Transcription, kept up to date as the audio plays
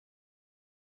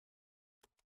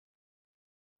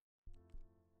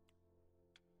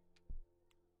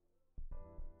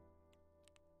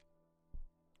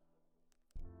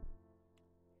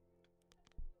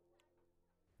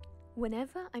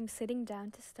Whenever I'm sitting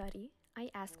down to study, I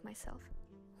ask myself,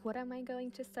 what am I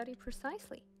going to study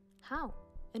precisely? How?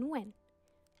 And when?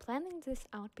 Planning this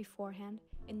out beforehand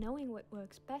and knowing what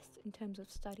works best in terms of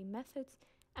study methods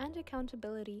and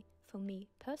accountability for me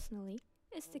personally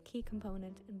is the key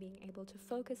component in being able to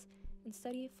focus and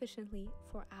study efficiently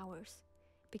for hours.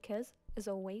 Because, as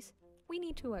always, we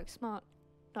need to work smart,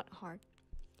 not hard.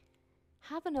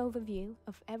 Have an overview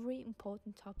of every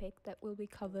important topic that will be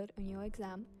covered on your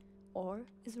exam or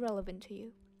is relevant to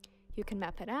you. You can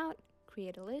map it out,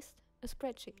 create a list, a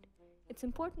spreadsheet. It's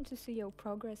important to see your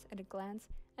progress at a glance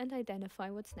and identify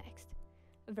what's next.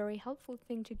 A very helpful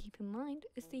thing to keep in mind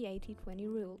is the 80-20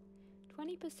 rule.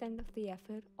 20% of the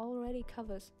effort already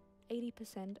covers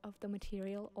 80% of the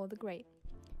material or the grade.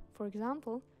 For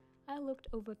example, I looked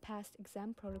over past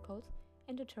exam protocols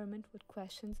and determined what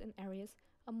questions and areas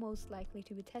are most likely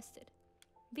to be tested.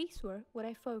 These were what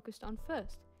I focused on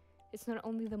first. It's not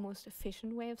only the most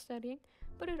efficient way of studying,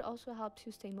 but it also helps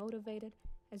you stay motivated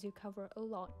as you cover a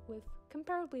lot with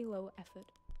comparably low effort.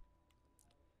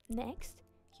 Next,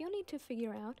 you need to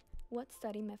figure out what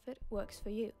study method works for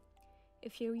you.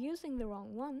 If you're using the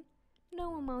wrong one,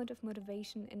 no amount of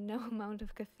motivation and no amount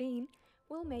of caffeine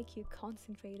will make you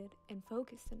concentrated and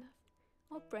focused enough.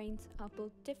 Our brains are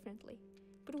built differently,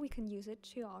 but we can use it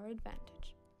to our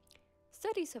advantage.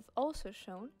 Studies have also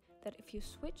shown that if you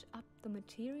switch up the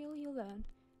material you learn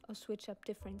or switch up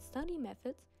different study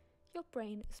methods, your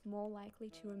brain is more likely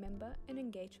to remember and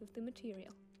engage with the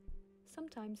material.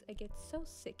 Sometimes I get so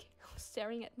sick of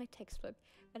staring at my textbook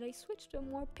that I switch to a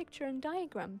more picture and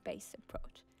diagram based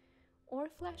approach, or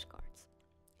flashcards.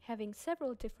 Having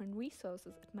several different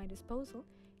resources at my disposal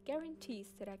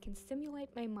guarantees that I can stimulate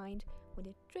my mind when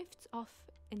it drifts off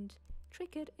and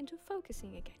trick it into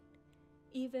focusing again,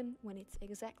 even when it's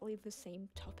exactly the same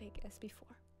topic as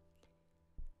before.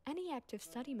 Any active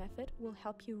study method will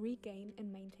help you regain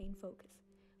and maintain focus.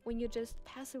 When you're just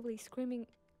passively skimming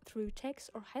through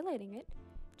text or highlighting it,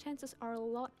 chances are a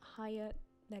lot higher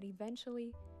that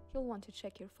eventually you'll want to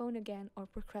check your phone again or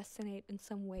procrastinate in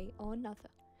some way or another.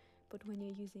 But when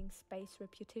you're using spaced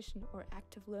repetition or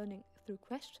active learning through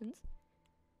questions,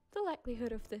 the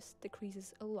likelihood of this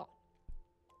decreases a lot.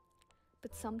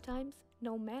 But sometimes,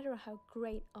 no matter how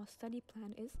great our study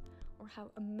plan is or how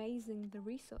amazing the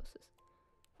resources,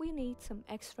 we need some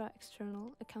extra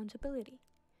external accountability.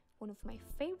 One of my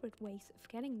favorite ways of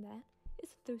getting that is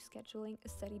through scheduling a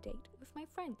study date with my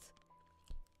friends.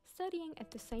 Studying at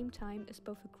the same time is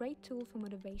both a great tool for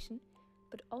motivation,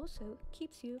 but also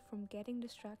keeps you from getting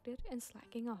distracted and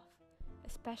slacking off,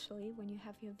 especially when you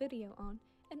have your video on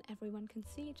and everyone can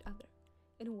see each other.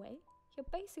 In a way, you're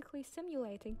basically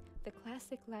simulating the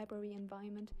classic library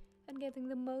environment and getting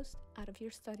the most out of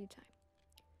your study time.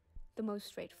 The most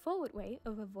straightforward way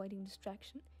of avoiding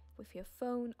distraction with your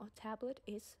phone or tablet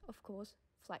is, of course,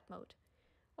 flight mode,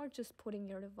 or just putting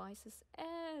your devices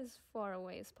as far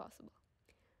away as possible.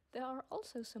 There are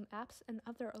also some apps and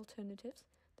other alternatives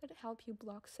that help you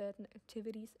block certain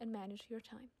activities and manage your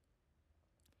time.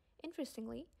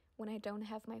 Interestingly, when I don't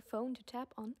have my phone to tap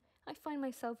on, I find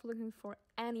myself looking for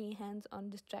any hands-on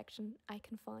distraction I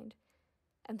can find.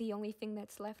 And the only thing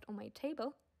that's left on my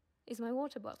table is my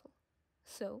water bottle.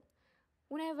 So,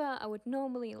 whenever I would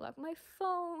normally lock my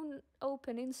phone,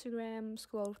 open Instagram,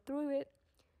 scroll through it,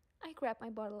 I grab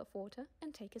my bottle of water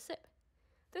and take a sip.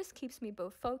 This keeps me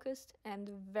both focused and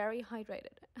very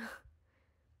hydrated.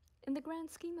 In the grand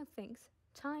scheme of things,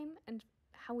 time and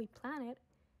how we plan it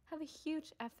have a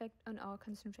huge effect on our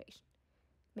concentration.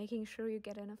 Making sure you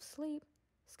get enough sleep,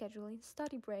 scheduling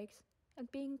study breaks, and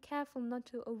being careful not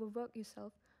to overwork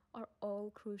yourself are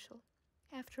all crucial.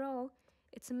 After all,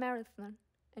 it's a marathon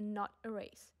and not a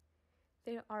race.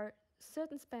 There are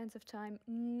certain spans of time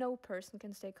no person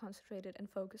can stay concentrated and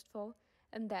focused for,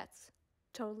 and that's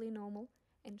totally normal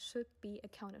and should be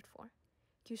accounted for.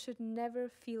 You should never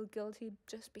feel guilty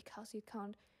just because you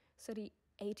can't study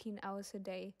 18 hours a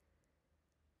day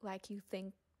like you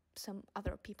think some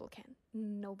other people can.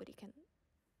 Nobody can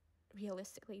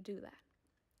realistically do that.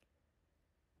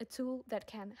 A tool that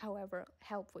can, however,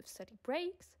 help with study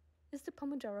breaks is the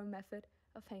Pomodoro method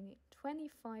of having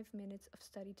 25 minutes of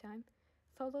study time,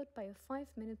 followed by a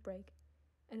 5-minute break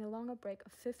and a longer break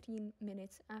of 15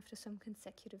 minutes after some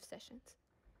consecutive sessions.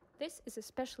 This is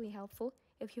especially helpful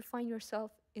if you find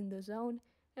yourself in the zone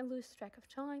and lose track of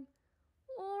time,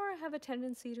 or have a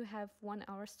tendency to have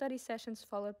 1-hour study sessions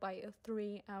followed by a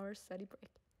 3-hour study break.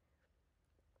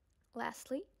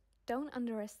 Lastly, don't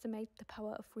underestimate the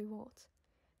power of rewards.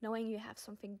 Knowing you have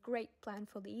something great planned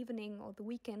for the evening or the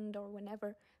weekend or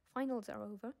whenever finals are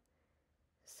over,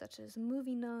 such as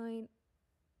movie night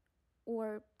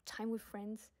or time with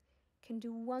friends can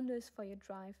do wonders for your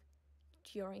drive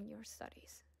during your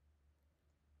studies.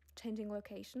 Changing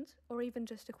locations, or even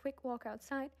just a quick walk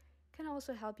outside, can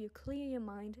also help you clear your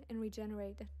mind and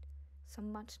regenerate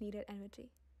some much needed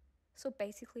energy. So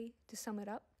basically, to sum it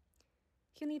up,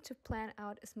 you need to plan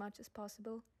out as much as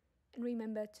possible and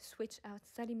remember to switch out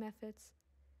study methods,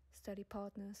 study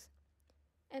partners,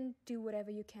 and do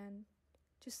whatever you can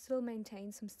to still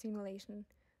maintain some stimulation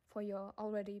for your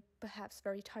already perhaps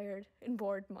very tired and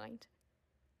bored mind.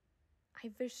 I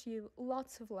wish you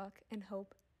lots of luck and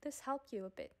hope this helped you a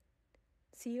bit.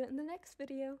 See you in the next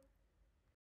video.